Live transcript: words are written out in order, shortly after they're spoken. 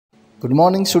Good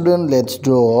morning student, let's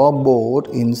draw a boat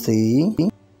in sea.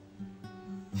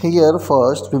 Here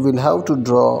first we will have to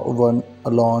draw one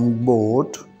alone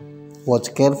boat.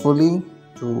 Watch carefully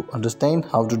to understand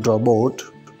how to draw boat.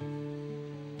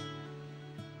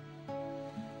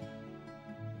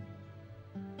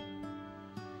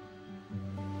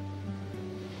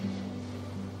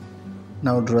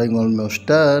 Now drawing almost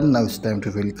done. Now it's time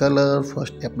to fill color.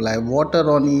 First apply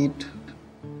water on it.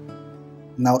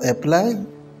 Now apply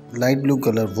light blue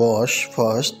color wash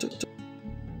first.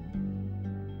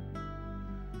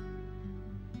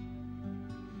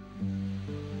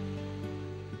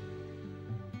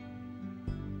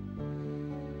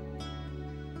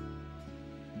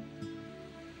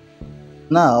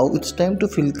 Now it's time to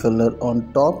fill color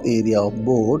on top area of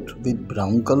boat with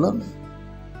brown color.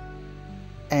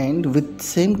 And with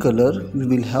same color we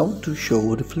will have to show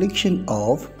reflection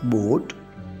of boat.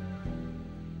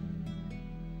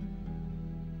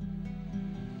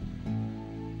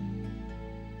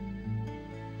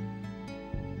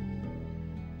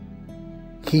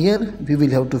 Here we will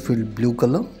have to fill blue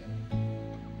color.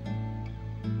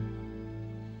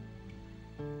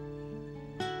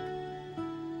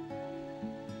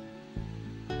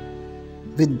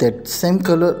 With that same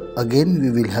color again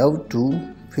we will have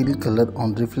to fill color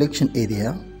on reflection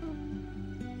area.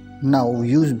 Now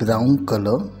use brown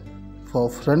color for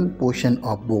front portion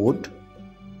of boat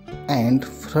and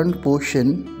front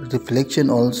portion reflection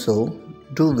also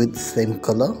do with same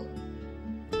color.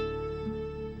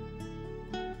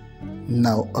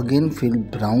 Now again fill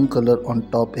brown color on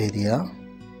top area.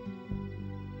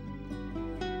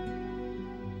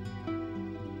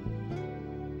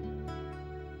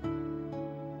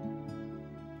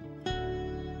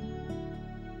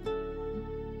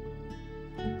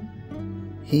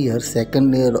 Here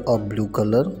second layer of blue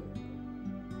color.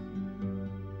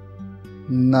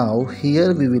 Now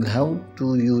here we will have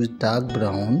to use dark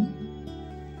brown.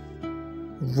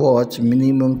 Watch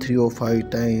minimum 3 or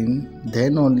 5 times,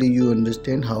 then only you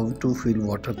understand how to fill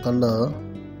watercolor.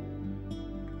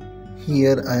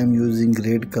 Here I am using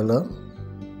red color,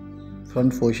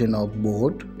 front portion of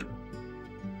boat.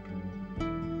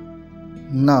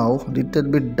 Now little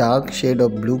bit dark shade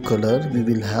of blue color we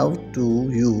will have to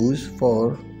use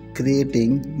for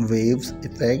creating waves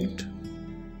effect.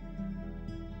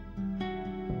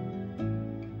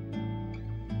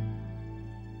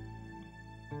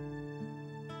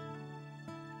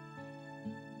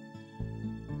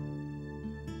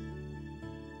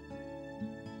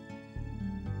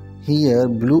 Here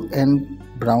blue and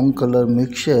brown color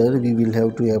mixture we will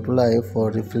have to apply for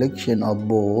reflection of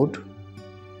boat.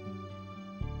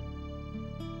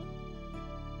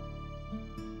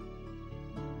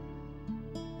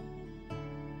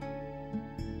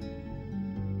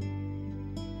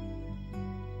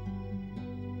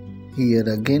 Here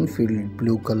again fill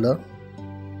blue color.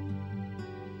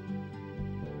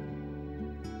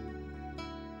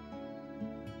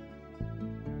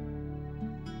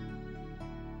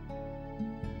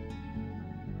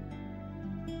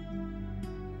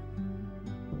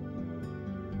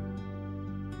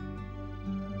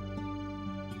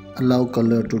 Allow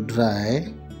color to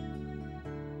dry.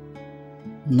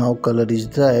 Now color is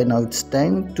dry. Now it's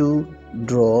time to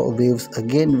draw waves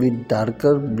again with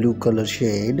darker blue color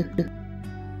shade.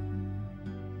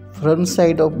 Front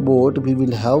side of boat we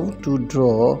will have to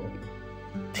draw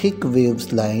thick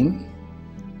waves line,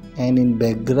 and in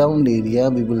background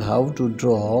area we will have to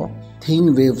draw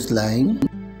thin waves line.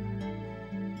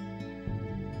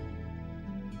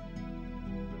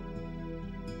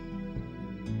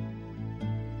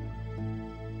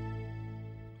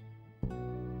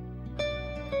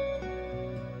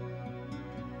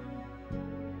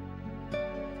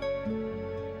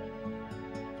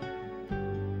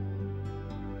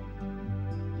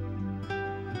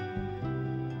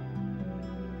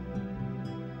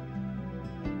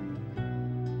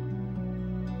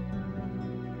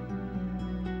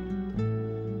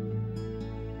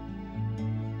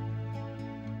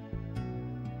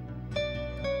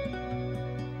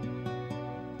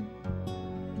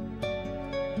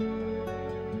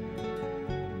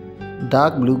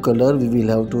 Dark blue color we will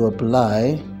have to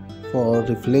apply for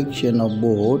reflection of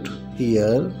boat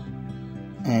here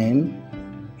and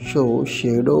show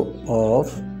shadow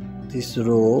of this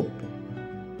rope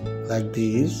like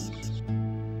this.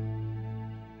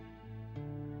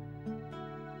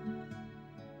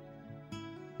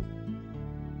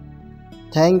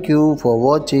 Thank you for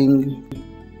watching.